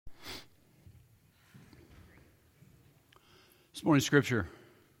This morning's scripture,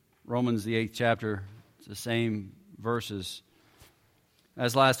 Romans the 8th chapter, it's the same verses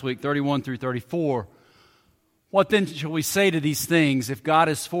as last week, 31 through 34. What then shall we say to these things? If God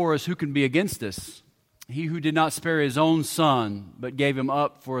is for us, who can be against us? He who did not spare his own son, but gave him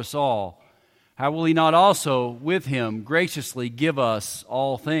up for us all, how will he not also with him graciously give us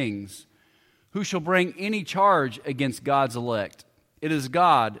all things? Who shall bring any charge against God's elect? It is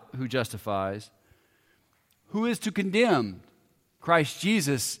God who justifies. Who is to condemn? Christ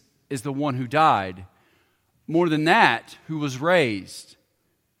Jesus is the one who died. More than that, who was raised,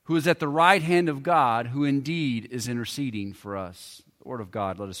 who is at the right hand of God, who indeed is interceding for us. The word of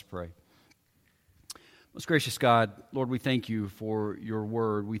God, let us pray. Most gracious God, Lord, we thank you for your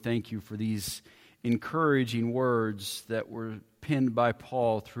word. We thank you for these encouraging words that were penned by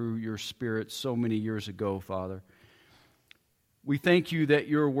Paul through your Spirit so many years ago, Father. We thank you that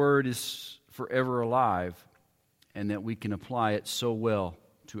your word is forever alive and that we can apply it so well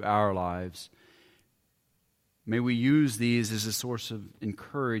to our lives. May we use these as a source of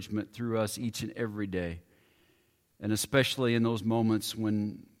encouragement through us each and every day, and especially in those moments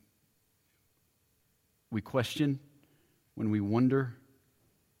when we question, when we wonder,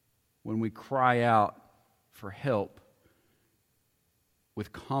 when we cry out for help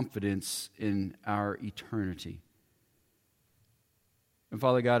with confidence in our eternity. And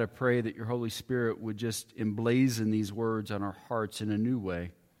Father God, I pray that your Holy Spirit would just emblazon these words on our hearts in a new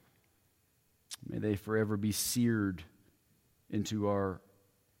way. May they forever be seared into our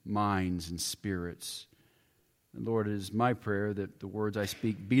minds and spirits. And Lord, it is my prayer that the words I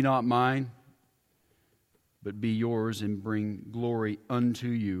speak be not mine, but be yours, and bring glory unto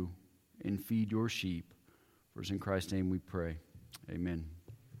you and feed your sheep. For it's in Christ's name we pray. Amen.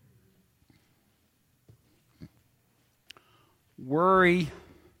 Worry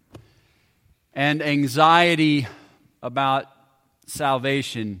and anxiety about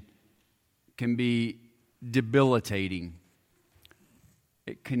salvation can be debilitating.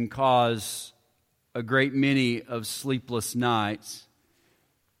 It can cause a great many of sleepless nights,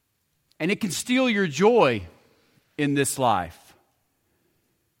 and it can steal your joy in this life.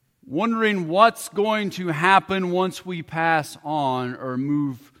 Wondering what's going to happen once we pass on or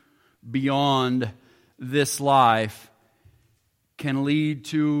move beyond this life can lead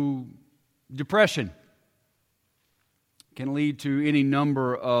to depression, can lead to any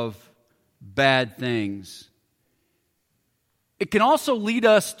number of bad things. It can also lead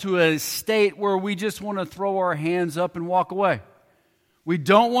us to a state where we just want to throw our hands up and walk away. We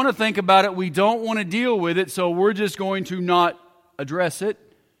don't want to think about it. We don't want to deal with it, so we're just going to not address it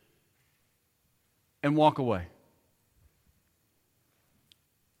and walk away.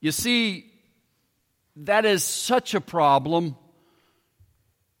 You see, that is such a problem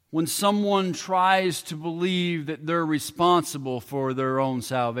when someone tries to believe that they're responsible for their own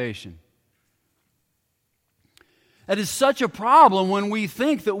salvation. That is such a problem when we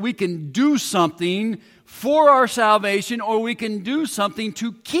think that we can do something for our salvation or we can do something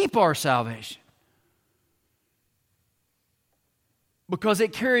to keep our salvation. Because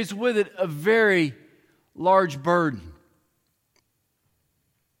it carries with it a very large burden.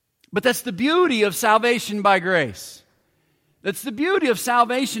 But that's the beauty of salvation by grace. That's the beauty of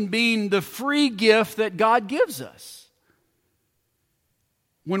salvation being the free gift that God gives us.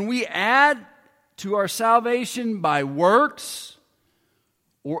 When we add to our salvation by works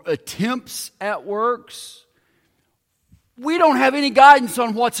or attempts at works, we don't have any guidance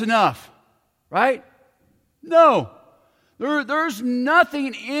on what's enough, right? No. There's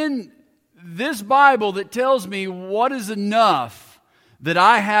nothing in this Bible that tells me what is enough that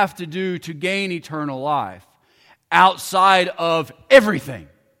I have to do to gain eternal life outside of everything.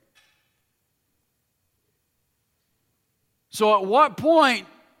 So at what point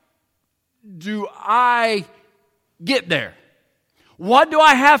do I get there? What do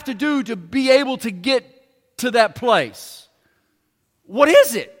I have to do to be able to get to that place? What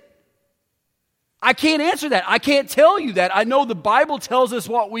is it? I can't answer that. I can't tell you that. I know the Bible tells us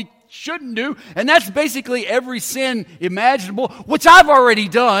what we shouldn't do, and that's basically every sin imaginable, which I've already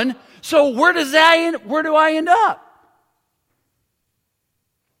done. So where do I end up?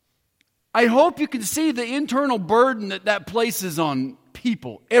 I hope you can see the internal burden that places on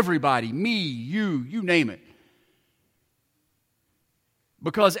people, everybody, me, you name it.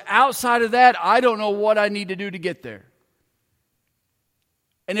 Because outside of that, I don't know what I need to do to get there.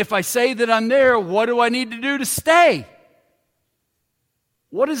 And if I say that I'm there, what do I need to do to stay?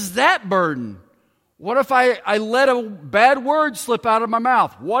 What is that burden? What if I let a bad word slip out of my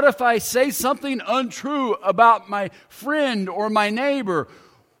mouth? What if I say something untrue about my friend or my neighbor?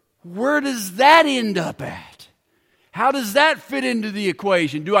 Where does that end up at? How does that fit into the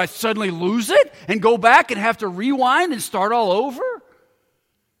equation? Do I suddenly lose it and go back and have to rewind and start all over?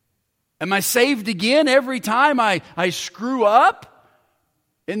 Am I saved again every time I screw up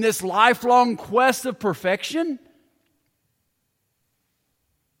in this lifelong quest of perfection?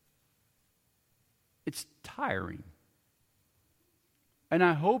 It's tiring. And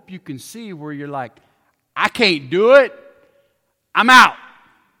I hope you can see where you're like, I can't do it. I'm out.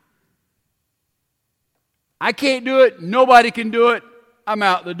 I can't do it. Nobody can do it. I'm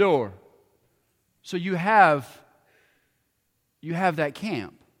out the door. So you have that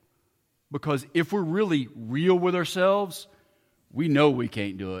camp. Because if we're really real with ourselves, we know we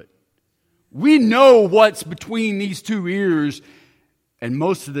can't do it. We know what's between these two ears, and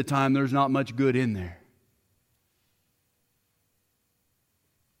most of the time there's not much good in there.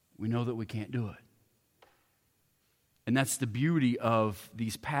 We know that we can't do it. And that's the beauty of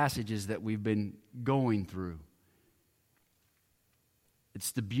these passages that we've been going through.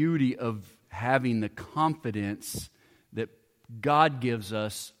 It's the beauty of having the confidence that God gives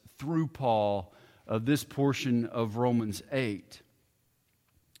us through Paul of this portion of Romans 8.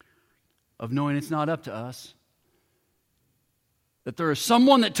 Of knowing it's not up to us. That there is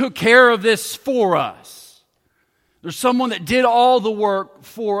someone that took care of this for us. There's someone that did all the work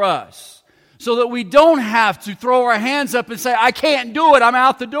for us. So that we don't have to throw our hands up and say, I can't do it, I'm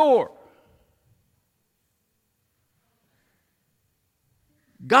out the door.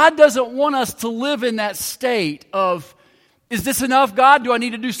 God doesn't want us to live in that state of, is this enough, God? Do I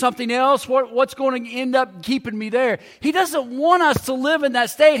need to do something else? What's going to end up keeping me there? He doesn't want us to live in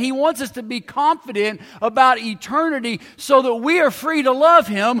that state. He wants us to be confident about eternity so that we are free to love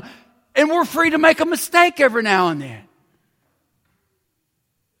Him and we're free to make a mistake every now and then.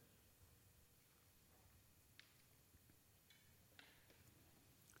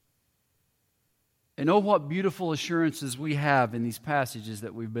 And oh, what beautiful assurances we have in these passages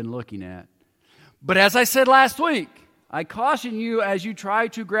that we've been looking at. But as I said last week, I caution you as you try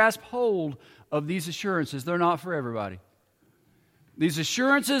to grasp hold of these assurances, they're not for everybody. These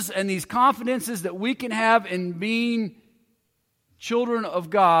assurances and these confidences that we can have in being children of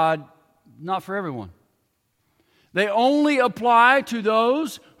God, not for everyone. They only apply to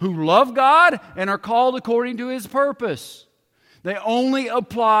those who love God and are called according to His purpose. They only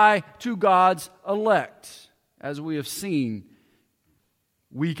apply to God's elect, as we have seen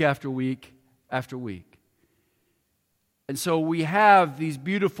week after week after week. And so we have these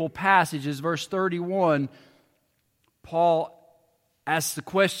beautiful passages. Verse 31, Paul asks the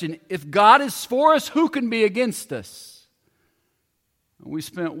question, if God is for us, who can be against us? And we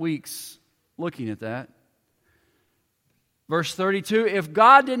spent weeks looking at that. Verse 32, if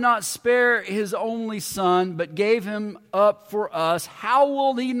God did not spare His only Son, but gave Him up for us, how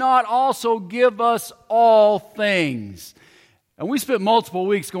will He not also give us all things? And we spent multiple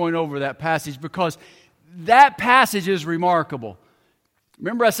weeks going over that passage because that passage is remarkable.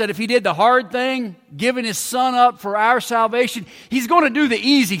 Remember I said if He did the hard thing, giving His Son up for our salvation, He's going to do the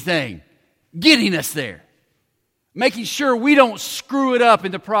easy thing, getting us there. Making sure we don't screw it up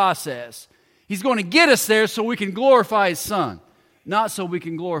in the process. He's going to get us there so we can glorify His Son, not so we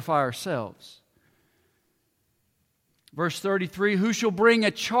can glorify ourselves. Verse 33, who shall bring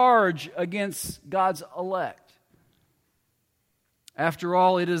a charge against God's elect? After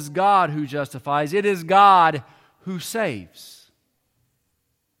all, it is God who justifies. It is God who saves.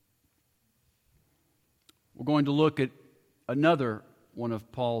 We're going to look at another one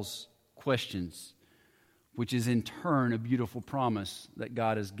of Paul's questions, which is in turn a beautiful promise that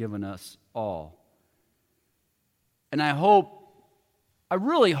God has given us all. And I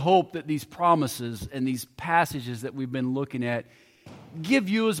really hope that these promises and these passages that we've been looking at give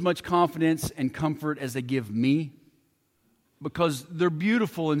you as much confidence and comfort as they give me, because they're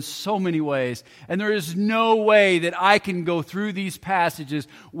beautiful in so many ways. And there is no way that I can go through these passages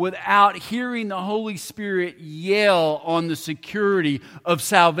without hearing the Holy Spirit yell on the security of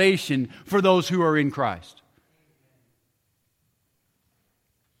salvation for those who are in Christ.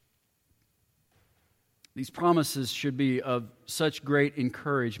 These promises should be of such great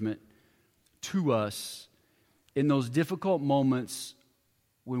encouragement to us in those difficult moments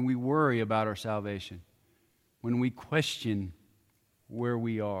when we worry about our salvation, when we question where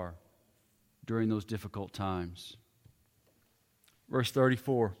we are during those difficult times. Verse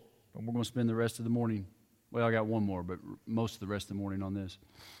 34, and we're going to spend the rest of the morning, well, I got one more, but most of the rest of the morning on this.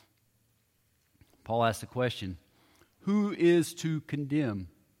 Paul asks the question, who is to condemn?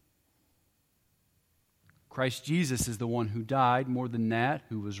 Christ Jesus is the one who died, more than that,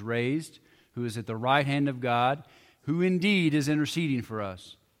 who was raised, who is at the right hand of God, who indeed is interceding for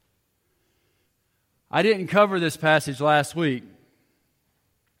us. I didn't cover this passage last week.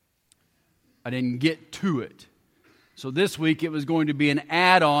 I didn't get to it. So this week it was going to be an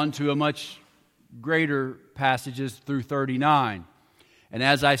add-on to a much greater passages through 39. And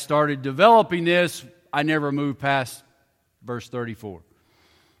as I started developing this, I never moved past verse 34.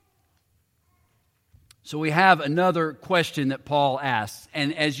 So we have another question that Paul asks.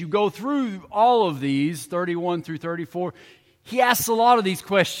 And as you go through all of these, 31 through 34, he asks a lot of these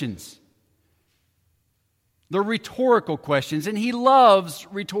questions. They're rhetorical questions, and he loves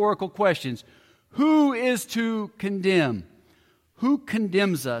rhetorical questions. Who is to condemn? Who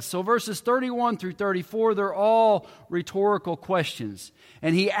condemns us? So verses 31 through 34, they're all rhetorical questions.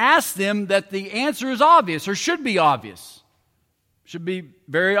 And he asks them that the answer is obvious, or should be obvious. Should be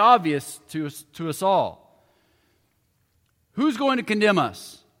very obvious to us all. Who's going to condemn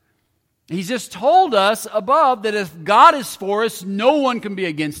us? He's just told us above that if God is for us, no one can be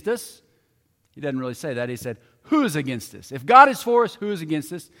against us. He doesn't really say that. He said, who is against us? If God is for us, who is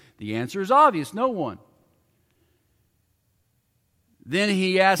against us? The answer is obvious, no one. Then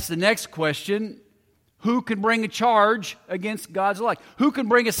he asks the next question, who can bring a charge against God's elect? Who can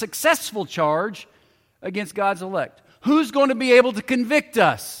bring a successful charge against God's elect? Who's going to be able to convict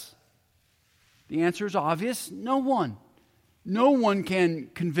us? The answer is obvious, no one. No one can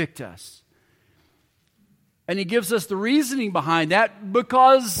convict us. And he gives us the reasoning behind that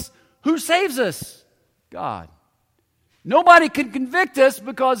because who saves us? God. Nobody can convict us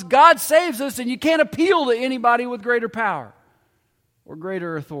because God saves us, and you can't appeal to anybody with greater power or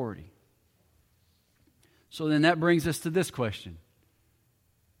greater authority. So then that brings us to this question.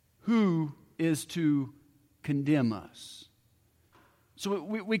 Who is to condemn us? So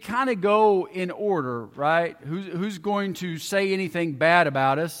we kind of go in order, right? Who's going to say anything bad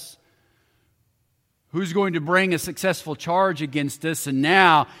about us? Who's going to bring a successful charge against us? And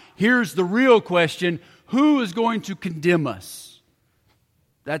now, here's the real question. Who is going to condemn us?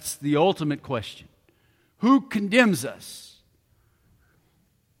 That's the ultimate question. Who condemns us?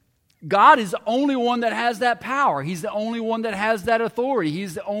 God is the only one that has that power. He's the only one that has that authority.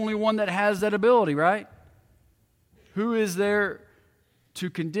 He's the only one that has that ability, right? Who is there to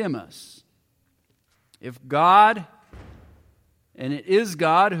condemn us? If God, and it is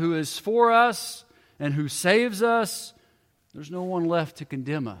God who is for us and who saves us, there's no one left to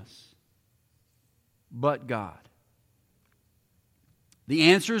condemn us but God. The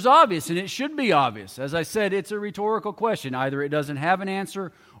answer is obvious, and it should be obvious. As I said, it's a rhetorical question. Either it doesn't have an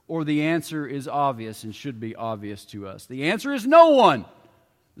answer, or the answer is obvious and should be obvious to us. The answer is no one.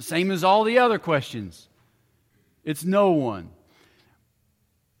 The same as all the other questions. It's no one.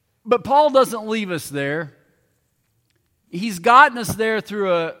 But Paul doesn't leave us there. He's gotten us there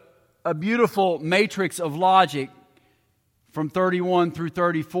through a beautiful matrix of logic from 31 through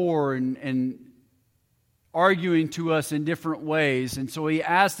 34 and arguing to us in different ways. And so he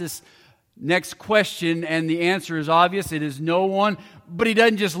asked this next question, and the answer is obvious. It is no one, but he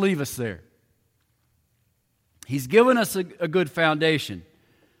doesn't just leave us there. He's given us a good foundation,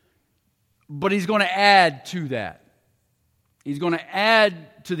 but he's going to add to that. He's going to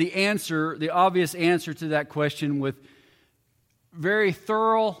add to the answer, the obvious answer to that question, with very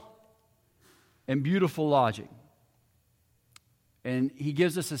thorough and beautiful logic. And he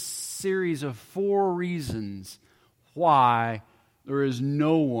gives us a series of 4 reasons why there is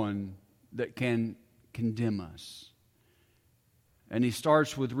no one that can condemn us. And he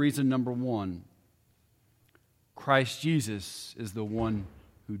starts with reason number 1. Christ Jesus is the one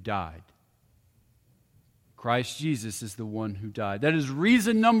who died. Christ Jesus is the one who died. That is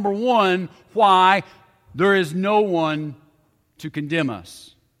reason number 1 why there is no one to condemn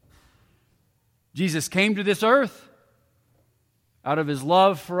us. Jesus came to this earth. Out of his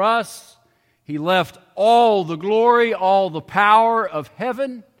love for us, he left all the glory, all the power of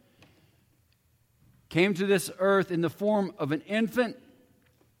heaven, came to this earth in the form of an infant,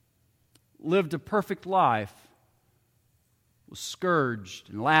 lived a perfect life, was scourged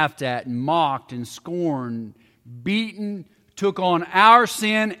and laughed at and mocked and scorned, beaten, took on our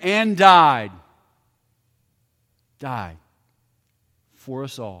sin and died. Died for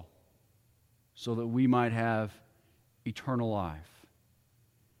us all so that we might have eternal life.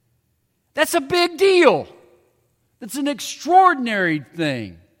 That's a big deal. That's an extraordinary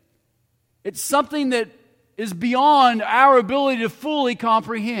thing. It's something that is beyond our ability to fully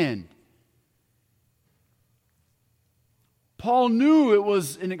comprehend. Paul knew it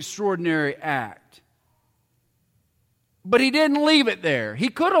was an extraordinary act. But he didn't leave it there. He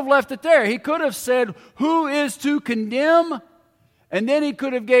could have left it there. He could have said, who is to condemn? And then he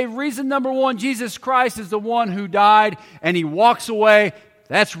could have gave reason number 1, Jesus Christ is the one who died, and he walks away.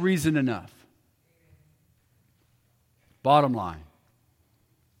 That's reason enough. Bottom line.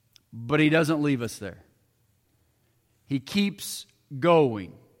 But he doesn't leave us there. He keeps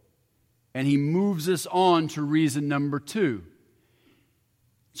going. And he moves us on to reason number 2.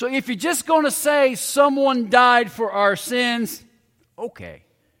 So if you're just going to say someone died for our sins, okay.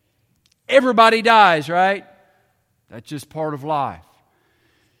 Everybody dies, right? That's just part of life.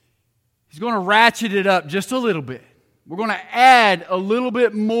 He's going to ratchet it up just a little bit. We're going to add a little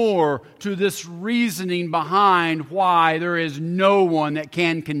bit more to this reasoning behind why there is no one that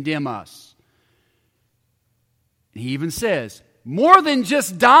can condemn us. He even says, more than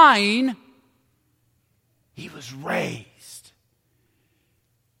just dying, he was raised.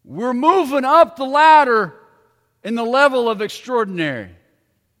 We're moving up the ladder in the level of extraordinary.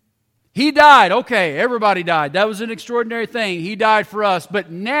 He died. Okay, everybody died. That was an extraordinary thing. He died for us. But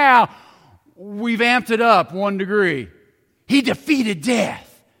now we've amped it up 1 degree. He defeated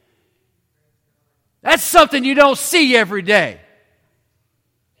death. That's something you don't see every day.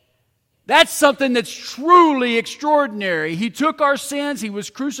 That's something that's truly extraordinary. He took our sins. He was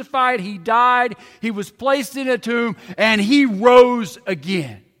crucified. He died. He was placed in a tomb. And He rose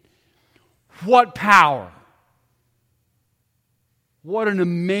again. What power. What an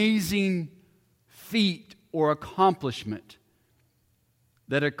amazing feat or accomplishment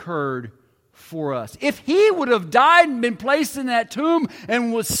that occurred for us. If He would have died and been placed in that tomb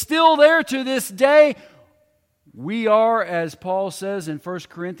and was still there to this day, we are, as Paul says in 1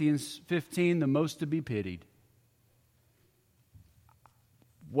 Corinthians 15, the most to be pitied.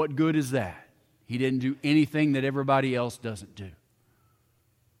 What good is that? He didn't do anything that everybody else doesn't do.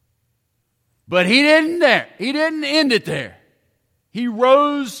 But He didn't end it there. He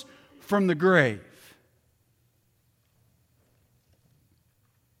rose from the grave.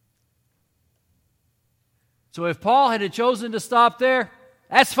 So if Paul had chosen to stop there,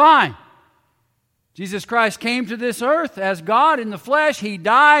 that's fine. Jesus Christ came to this earth as God in the flesh. He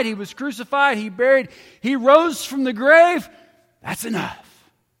died. He was crucified. He buried. He rose from the grave. That's enough.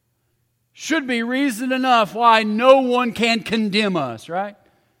 Should be reason enough why no one can condemn us, right?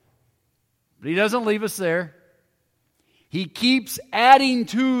 But He doesn't leave us there. He keeps adding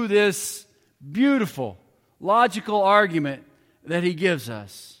to this beautiful, logical argument that He gives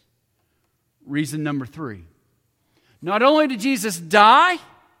us. Reason number 3. Not only did Jesus die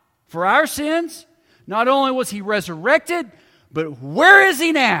for our sins, not only was He resurrected, but where is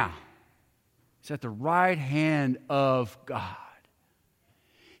He now? He's at the right hand of God.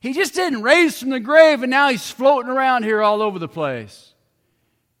 He just didn't raise from the grave and now He's floating around here all over the place.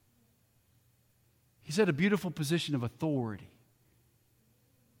 He's at a beautiful position of authority.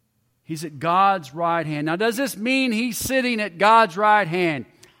 He's at God's right hand. Now, does this mean He's sitting at God's right hand?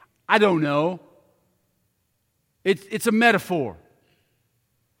 I don't know. It's a metaphor.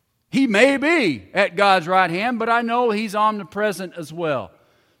 He may be at God's right hand, but I know He's omnipresent as well.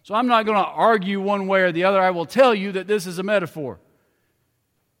 So I'm not going to argue one way or the other. I will tell you that this is a metaphor.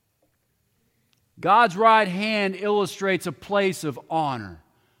 God's right hand illustrates a place of honor,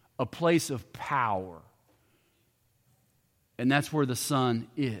 a place of power. And that's where the Son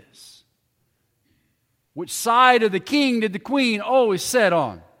is. Which side of the king did the queen always sit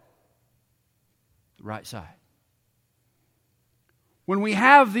on? The right side. When we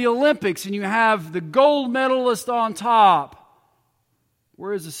have the Olympics and you have the gold medalist on top,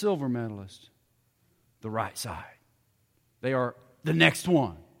 where is the silver medalist? The right side. They are the next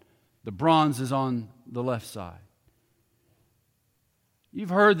one. The bronze is on the left side.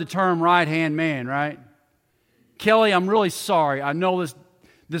 You've heard the term right-hand man, right? Kelly, I'm really sorry. I know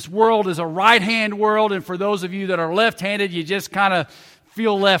this world is a right-hand world, and for those of you that are left-handed, you just kind of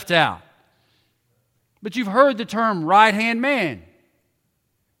feel left out. But you've heard the term right-hand man.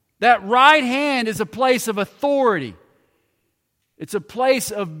 That right hand is a place of authority. It's a place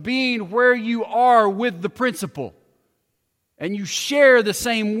of being where you are with the principal. And you share the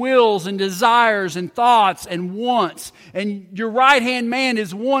same wills and desires and thoughts and wants. And your right-hand man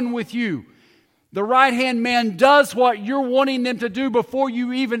is one with you. The right-hand man does what you're wanting them to do before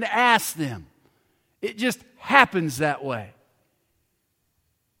you even ask them. It just happens that way.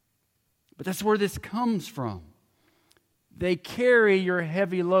 But that's where this comes from. They carry your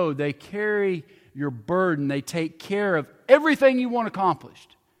heavy load. They carry your burden. They take care of everything you want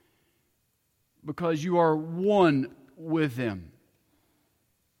accomplished because you are one with them.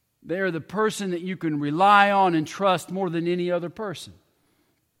 They are the person that you can rely on and trust more than any other person.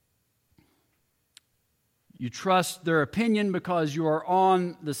 You trust their opinion because you are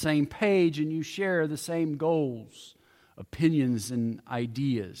on the same page and you share the same goals, opinions, and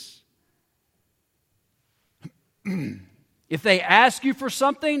ideas. If they ask you for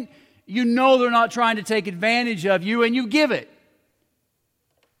something, You know they're not trying to take advantage of you, and you give it.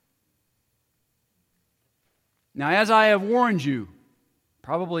 Now, as I have warned you,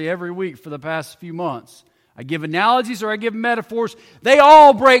 probably every week for the past few months, I give analogies or I give metaphors. They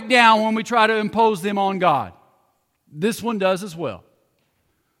all break down when we try to impose them on God. This one does as well.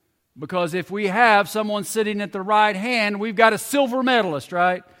 Because if we have someone sitting at the right hand, we've got a silver medalist,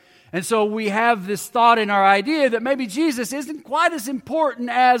 right? And so we have this thought in our idea that maybe Jesus isn't quite as important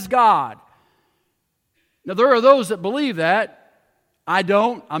as God. Now, there are those that believe that. I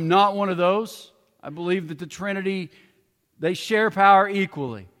don't. I'm not one of those. I believe that the Trinity, they share power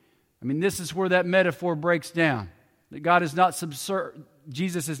equally. I mean, this is where that metaphor breaks down. That God is not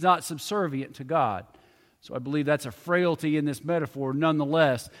Jesus is not subservient to God. So I believe that's a frailty in this metaphor.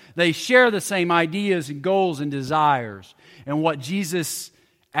 Nonetheless, they share the same ideas and goals and desires. And what Jesus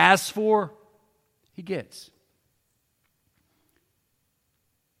asks for, He gets.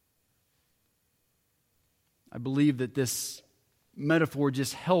 I believe that this metaphor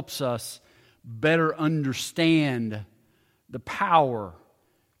just helps us better understand the power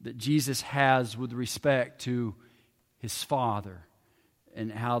that Jesus has with respect to His Father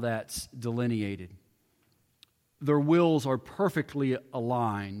and how that's delineated. Their wills are perfectly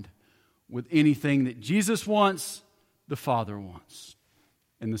aligned with anything that Jesus wants, the Father wants,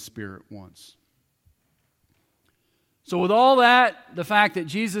 and the Spirit wants. So with all that, the fact that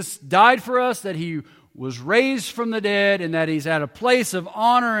Jesus died for us, that He was raised from the dead, and that He's at a place of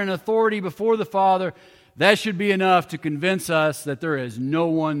honor and authority before the Father, that should be enough to convince us that there is no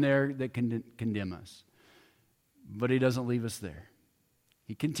one there that can condemn us. But He doesn't leave us there.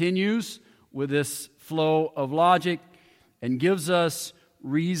 He continues with this flow of logic and gives us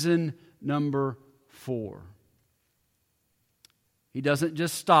reason number 4. He doesn't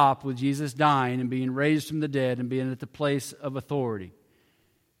just stop with Jesus dying and being raised from the dead and being at the place of authority.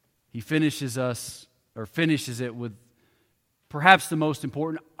 He finishes it with perhaps the most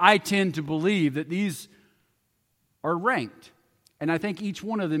important. I tend to believe that these are ranked. And I think each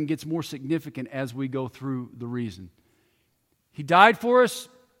one of them gets more significant as we go through the reason. He died for us,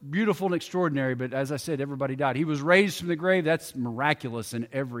 beautiful and extraordinary, but as I said, everybody died. He was raised from the grave, that's miraculous in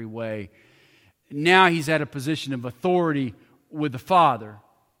every way. Now He's at a position of authority with the Father.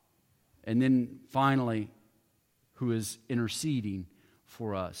 And then finally, who is interceding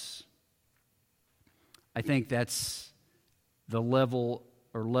for us. I think that's the level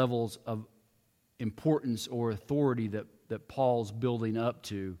or levels of importance or authority that Paul's building up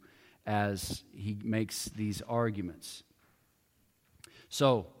to as he makes these arguments.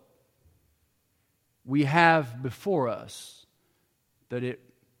 So, we have before us that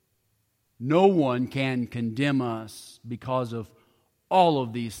no one can condemn us because of all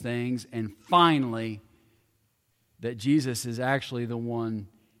of these things, and finally, that Jesus is actually the one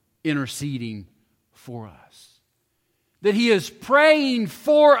interceding for us. That He is praying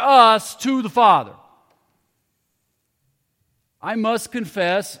for us to the Father. I must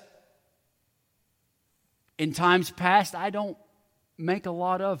confess, in times past, I don't make a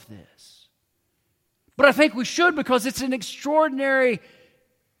lot of this. But I think we should, because it's an extraordinary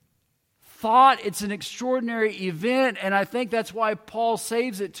thought, it's an extraordinary event, and I think that's why Paul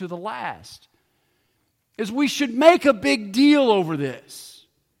saves it to the last. Is we should make a big deal over this.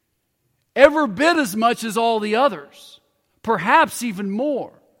 Every bit as much as all the others. Perhaps even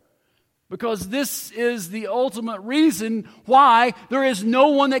more. Because this is the ultimate reason why there is no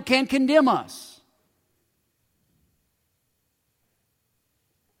one that can condemn us.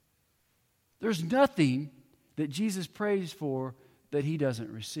 There's nothing that Jesus prays for that He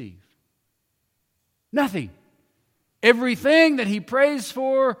doesn't receive. Nothing. Everything that He prays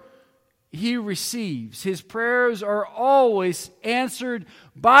for, He receives. His prayers are always answered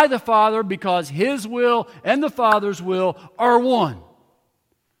by the Father because His will and the Father's will are one.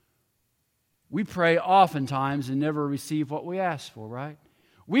 We pray oftentimes and never receive what we ask for, right?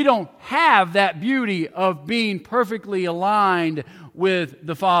 We don't have that beauty of being perfectly aligned with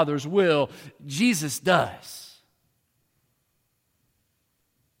the Father's will. Jesus does.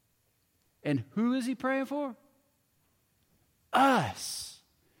 And who is He praying for? Us.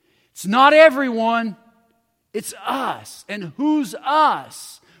 It's not everyone. It's us. And who's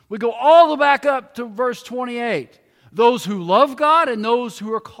us? We go all the way back up to verse 28. Those who love God and those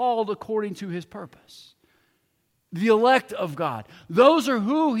who are called according to His purpose. The elect of God. Those are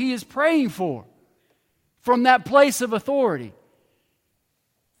who He is praying for. From that place of authority.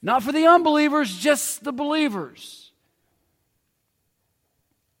 Not for the unbelievers, just the believers.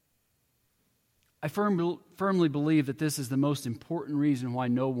 I firmly believe that this is the most important reason why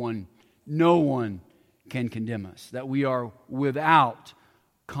no one can condemn us. That we are without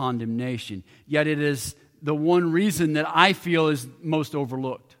condemnation. Yet it is the one reason that I feel is most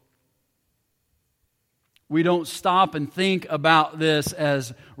overlooked. We don't stop and think about this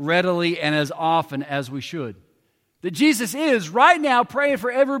as readily and as often as we should. That Jesus is right now praying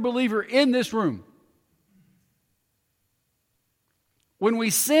for every believer in this room. When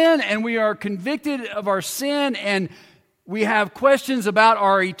we sin and we are convicted of our sin and we have questions about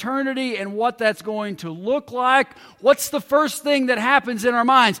our eternity and what that's going to look like, what's the first thing that happens in our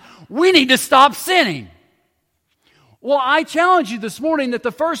minds? We need to stop sinning. Well, I challenge you this morning that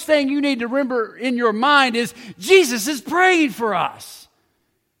the first thing you need to remember in your mind is Jesus is praying for us.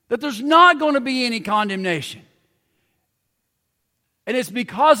 That there's not going to be any condemnation. And it's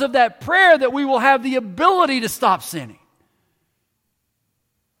because of that prayer that we will have the ability to stop sinning.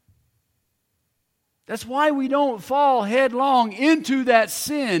 That's why we don't fall headlong into that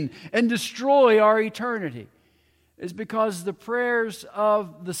sin and destroy our eternity. It's because the prayers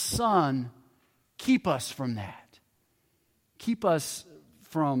of the Son keep us from that. Keep us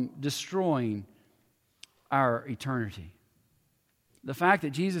from destroying our eternity. The fact that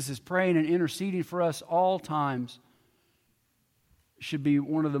Jesus is praying and interceding for us all times should be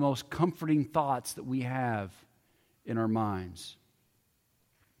one of the most comforting thoughts that we have in our minds.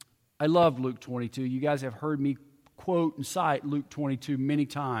 I love Luke 22. You guys have heard me quote and cite Luke 22 many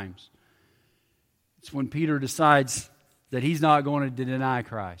times. It's when Peter decides that he's not going to deny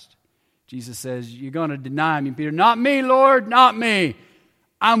Christ. Jesus says, you're going to deny me, Peter. Not me, Lord, not me.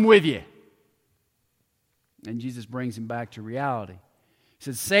 I'm with you. And Jesus brings him back to reality. He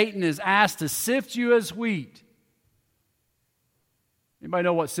says, Satan is asked to sift you as wheat. Anybody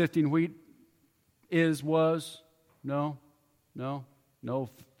know what sifting wheat was? No?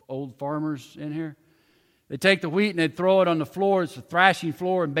 Old farmers in here? They take the wheat and they'd throw it on the floor. It's a thrashing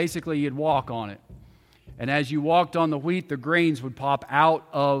floor, and basically you'd walk on it. And as you walked on the wheat, the grains would pop out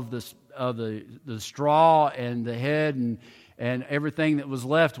of the straw and the head, and everything that was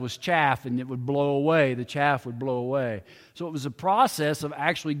left was chaff, and it would blow away. The chaff would blow away. So it was a process of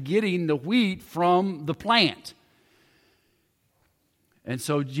actually getting the wheat from the plant. And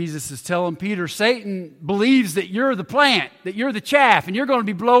so Jesus is telling Peter, Satan believes that you're the plant, that you're the chaff, and you're going to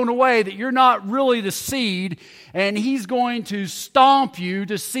be blown away, that you're not really the seed, and he's going to stomp you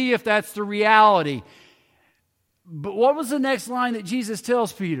to see if that's the reality. But what was the next line that Jesus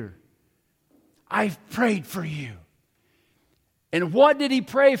tells Peter? I've prayed for you. And what did he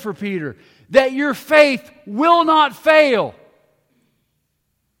pray for Peter? That your faith will not fail.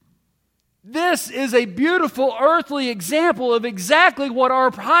 This is a beautiful earthly example of exactly what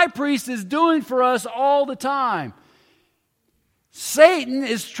our high priest is doing for us all the time. Satan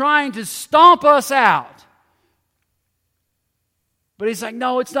is trying to stomp us out. But he's like,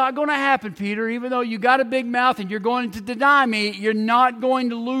 no, it's not going to happen, Peter. Even though you got a big mouth and you're going to deny me, you're not going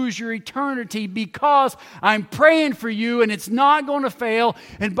to lose your eternity because I'm praying for you and it's not going to fail.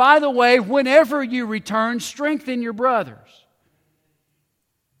 And by the way, whenever you return, strengthen your brothers.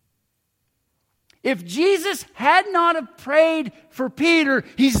 If Jesus had not have prayed for Peter,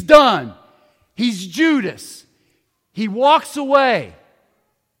 he's done. He's Judas. He walks away.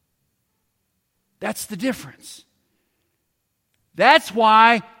 That's the difference. That's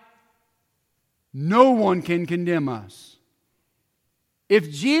why no one can condemn us.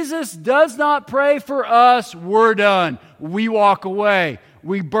 If Jesus does not pray for us, we're done. We walk away.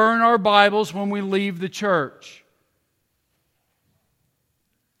 We burn our Bibles when we leave the church.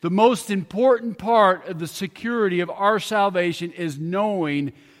 The most important part of the security of our salvation is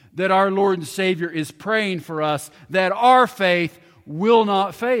knowing that our Lord and Savior is praying for us, that our faith will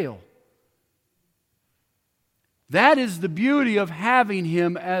not fail. That is the beauty of having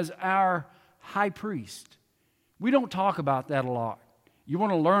Him as our high priest. We don't talk about that a lot. You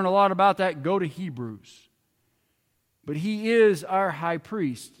want to learn a lot about that? Go to Hebrews. But He is our high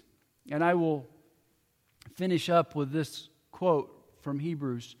priest. And I will finish up with this quote from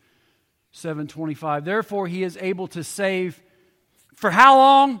Hebrews 7:25. Therefore, He is able to save for how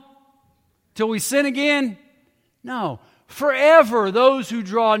long? Till we sin again? No. Forever those who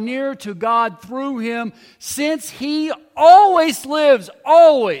draw near to God through Him, since He always lives,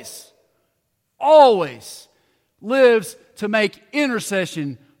 always lives to make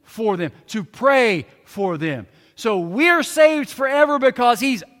intercession for them, to pray for them. So we're saved forever because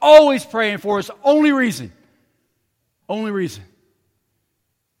He's always praying for us. Only reason.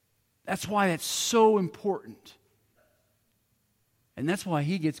 That's why it's so important. And that's why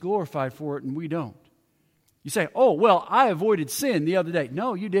He gets glorified for it and we don't. You say, oh, well, I avoided sin the other day.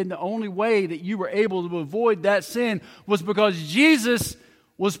 No, you didn't. The only way that you were able to avoid that sin was because Jesus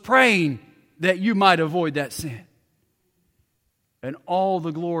was praying that you might avoid that sin. and all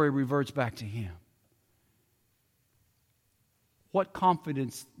the glory reverts back to Him. What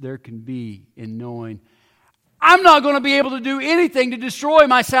confidence there can be in knowing I'm not going to be able to do anything to destroy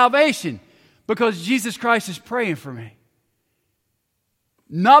my salvation because Jesus Christ is praying for me.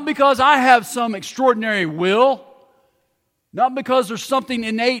 Not because I have some extraordinary will, not because there's something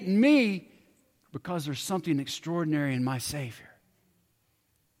innate in me, because there's something extraordinary in my Savior.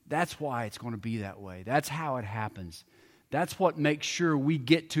 That's why it's going to be that way. That's how it happens. That's what makes sure we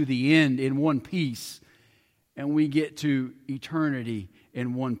get to the end in one piece and we get to eternity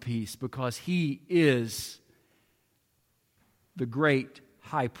in one piece, because He is the great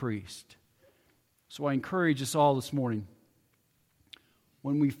high priest. So I encourage us all this morning,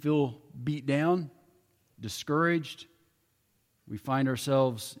 when we feel beat down, discouraged, we find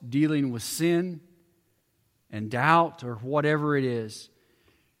ourselves dealing with sin and doubt or whatever it is,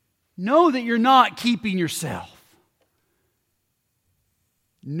 know that you're not keeping yourself.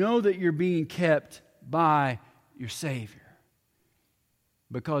 Know that you're being kept by your Savior.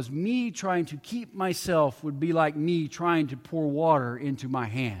 Because me trying to keep myself would be like me trying to pour water into my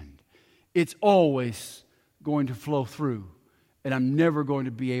hand. It's always going to flow through, and I'm never going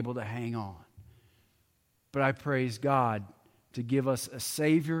to be able to hang on. But I praise God to give us a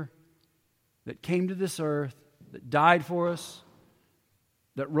Savior that came to this earth, that died for us,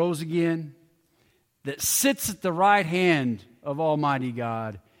 that rose again, that sits at the right hand of Almighty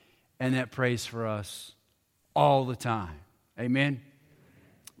God, and that prays for us all the time. Amen?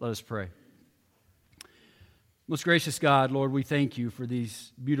 Let us pray. Most gracious God, Lord, we thank You for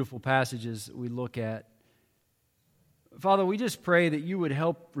these beautiful passages that we look at. Father, we just pray that You would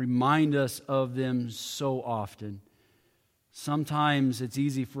help remind us of them so often. Sometimes it's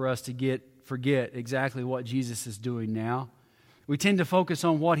easy for us to forget exactly what Jesus is doing now. We tend to focus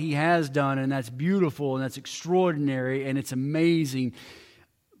on what He has done, and that's beautiful, and that's extraordinary, and it's amazing.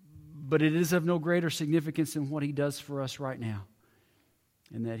 But it is of no greater significance than what He does for us right now.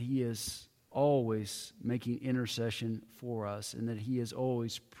 And that He is always making intercession for us, and that He is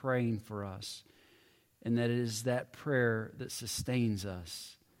always praying for us. And that it is that prayer that sustains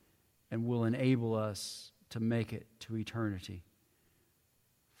us and will enable us to make it to eternity.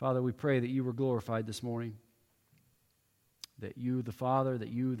 Father, we pray that You were glorified this morning. That You, the Father, that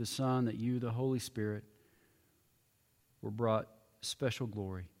You, the Son, that You, the Holy Spirit, were brought special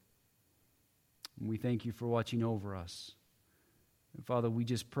glory. And we thank You for watching over us. And Father, we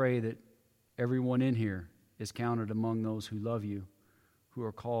just pray that everyone in here is counted among those who love You, who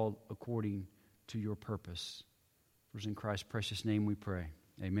are called according to Your purpose. For it's in Christ's precious name we pray.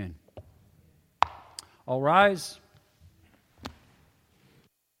 Amen. All rise.